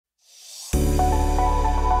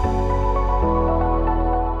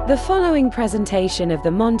The following presentation of the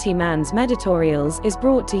Montyman's Meditorials is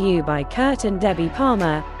brought to you by Kurt and Debbie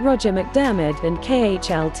Palmer, Roger McDermott and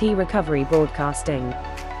KHLT Recovery Broadcasting.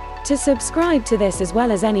 To subscribe to this as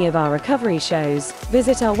well as any of our recovery shows,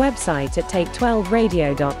 visit our website at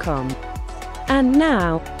take12radio.com. And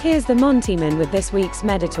now, here's the Montyman with this week's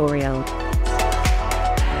Meditorial.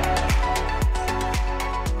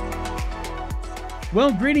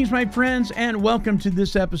 Well, greetings, my friends, and welcome to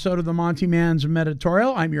this episode of the Montyman's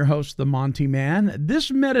Meditorial. I'm your host, the Montyman. This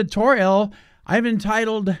Meditorial I've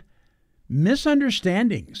entitled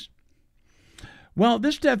Misunderstandings. Well,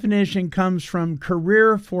 this definition comes from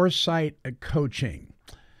career foresight coaching.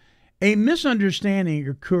 A misunderstanding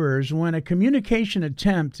occurs when a communication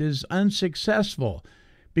attempt is unsuccessful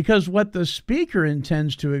because what the speaker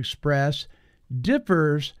intends to express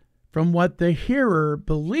differs from what the hearer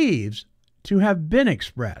believes to have been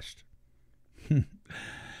expressed.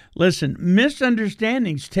 Listen,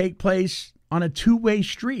 misunderstandings take place on a two-way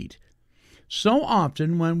street. So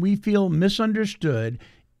often when we feel misunderstood,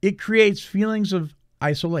 it creates feelings of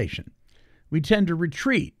isolation. We tend to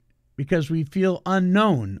retreat because we feel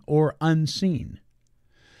unknown or unseen.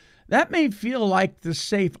 That may feel like the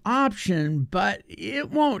safe option, but it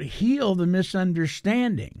won't heal the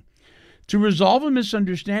misunderstanding. To resolve a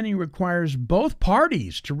misunderstanding requires both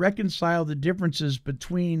parties to reconcile the differences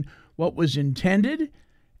between what was intended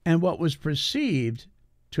and what was perceived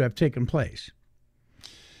to have taken place.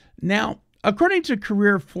 Now, according to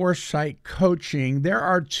career foresight coaching, there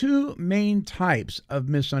are two main types of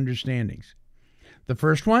misunderstandings. The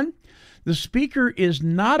first one, the speaker is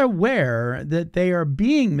not aware that they are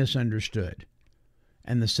being misunderstood.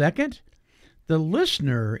 And the second, the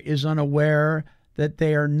listener is unaware that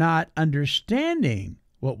they are not understanding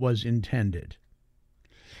what was intended.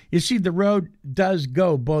 You see, the road does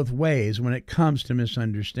go both ways when it comes to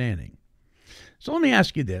misunderstanding. So let me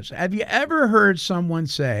ask you this. Have you ever heard someone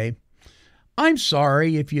say, "I'm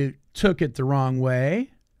sorry if you took it the wrong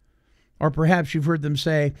way"? Or perhaps you've heard them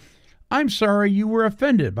say, "I'm sorry you were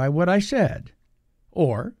offended by what I said."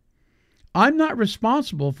 Or, "I'm not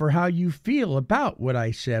responsible for how you feel about what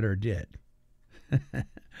I said or did."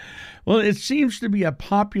 Well, it seems to be a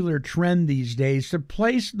popular trend these days to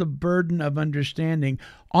place the burden of understanding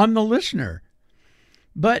on the listener.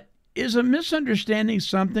 But is a misunderstanding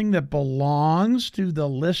something that belongs to the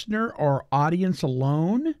listener or audience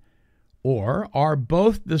alone? Or are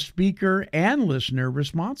both the speaker and listener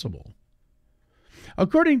responsible?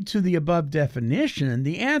 According to the above definition,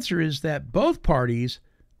 the answer is that both parties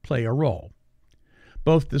play a role.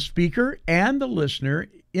 Both the speaker and the listener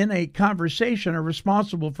in a conversation are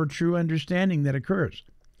responsible for true understanding that occurs.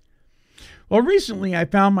 Well, recently I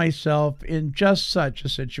found myself in just such a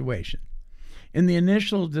situation. In the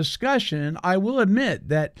initial discussion, I will admit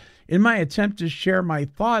that in my attempt to share my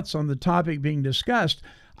thoughts on the topic being discussed,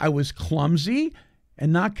 I was clumsy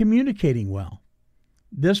and not communicating well.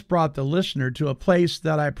 This brought the listener to a place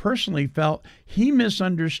that I personally felt he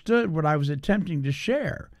misunderstood what I was attempting to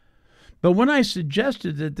share. But when I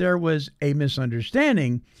suggested that there was a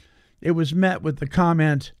misunderstanding, it was met with the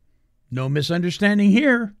comment, "No misunderstanding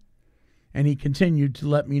here," and he continued to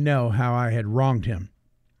let me know how I had wronged him.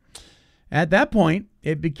 At that point,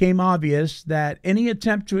 it became obvious that any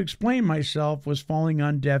attempt to explain myself was falling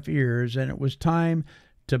on deaf ears, and it was time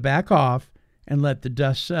to back off and let the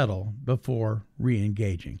dust settle before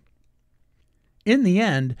re-engaging. In the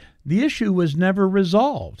end, the issue was never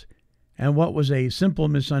resolved, and what was a simple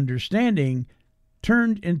misunderstanding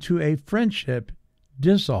turned into a friendship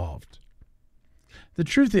dissolved. The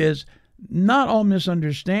truth is, not all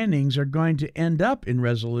misunderstandings are going to end up in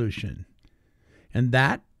resolution. And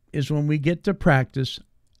that is when we get to practice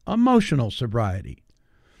emotional sobriety.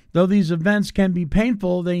 Though these events can be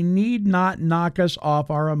painful, they need not knock us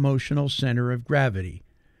off our emotional center of gravity.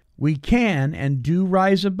 We can and do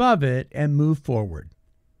rise above it and move forward,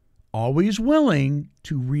 always willing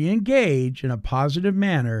to re-engage in a positive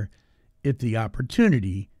manner if the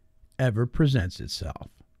opportunity ever presents itself.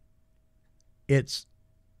 It's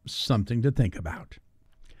something to think about.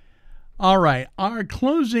 All right, our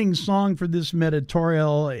closing song for this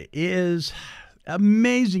Meditorial is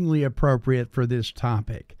amazingly appropriate for this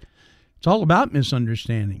topic. It's all about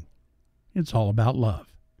misunderstanding. It's all about love.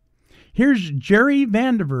 Here's Jerry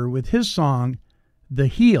Vandiver with his song, "The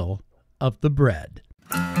Heel of the Bread."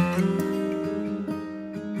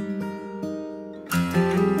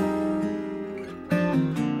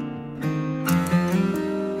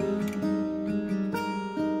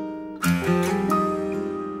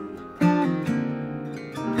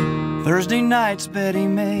 Thursday nights Betty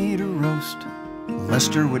made a roast.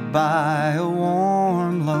 Lester would buy a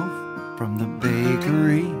warm loaf from the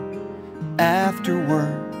bakery. after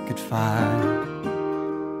work at 5.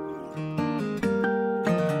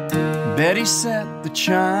 Betty set the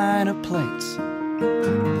china plates.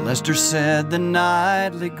 Lester said the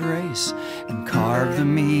nightly grace and carved the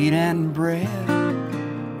meat and bread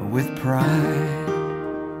with pride.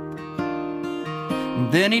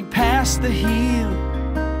 And then he'd pass the heel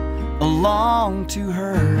along to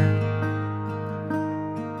her.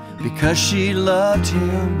 Because she loved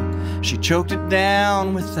him, she choked it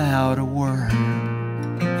down without a word.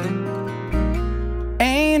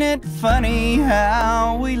 Ain't it funny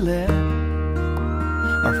how we let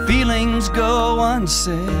our feelings go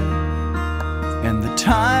unsaid, and the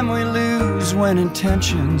time we lose when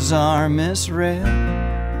intentions are misread?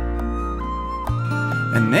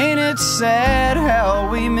 And ain't it sad how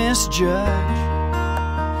we misjudge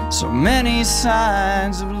so many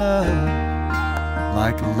signs of love,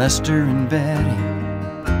 like Lester and Betty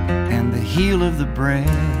and the heel of the bread?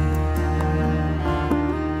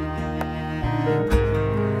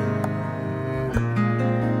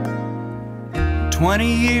 20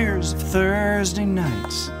 years of Thursday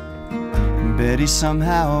nights, Betty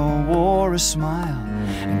somehow wore a smile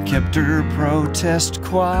and kept her protest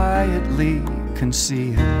quietly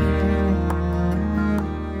concealed.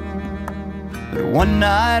 But one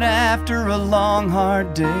night after a long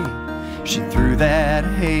hard day, she threw that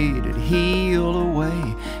hated heel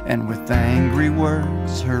away, and with angry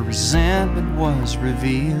words her resentment was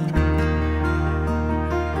revealed.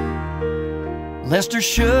 Lester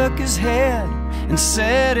shook his head and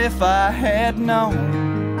said, if I had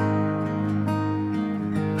known,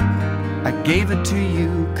 I gave it to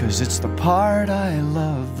you 'cause it's the part I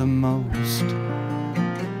love the most.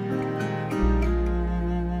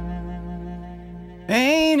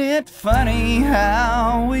 Ain't it funny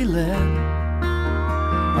how we let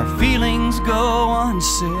our feelings go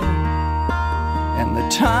unsaid, and the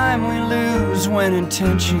time we lose when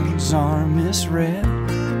intentions are misread?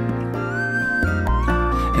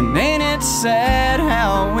 And ain't it sad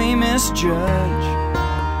how we misjudge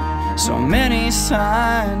so many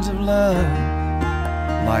signs of love,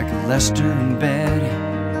 like Lester and Betty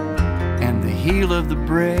and the heel of the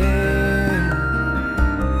bread,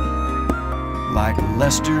 like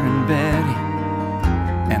Lester and Betty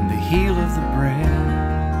and the heel of the bread.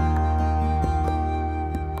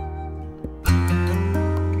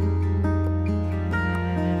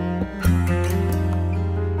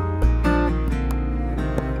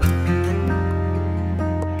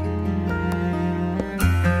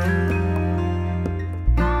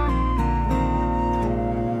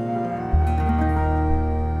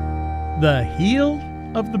 The heel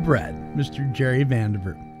of the bread, Mr. Jerry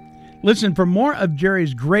Vandiver. Listen, for more of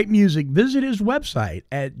Jerry's great music, visit his website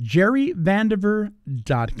at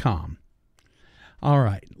jerryvandiver.com. All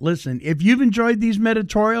right, listen, if you've enjoyed these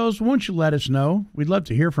Meditorials, won't you let us know? We'd love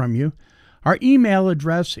to hear from you. Our email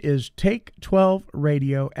address is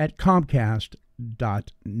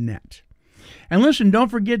take12radio@comcast.net. And listen,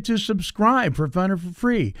 don't forget to subscribe for fun or for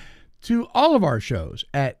free to all of our shows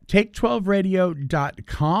at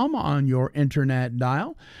take12radio.com on your internet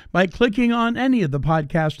dial by clicking on any of the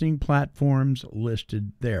podcasting platforms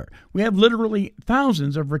listed there. We have literally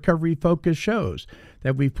thousands of recovery-focused shows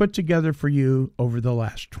that we've put together for you over the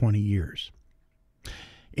last 20 years.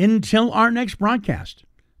 Until our next broadcast,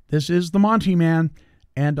 this is the Montyman,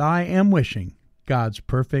 and I am wishing God's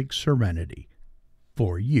perfect serenity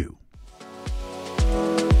for you.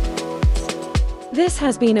 This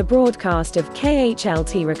has been a broadcast of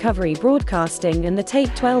KHLT Recovery Broadcasting and the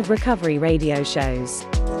Take 12 Recovery radio shows.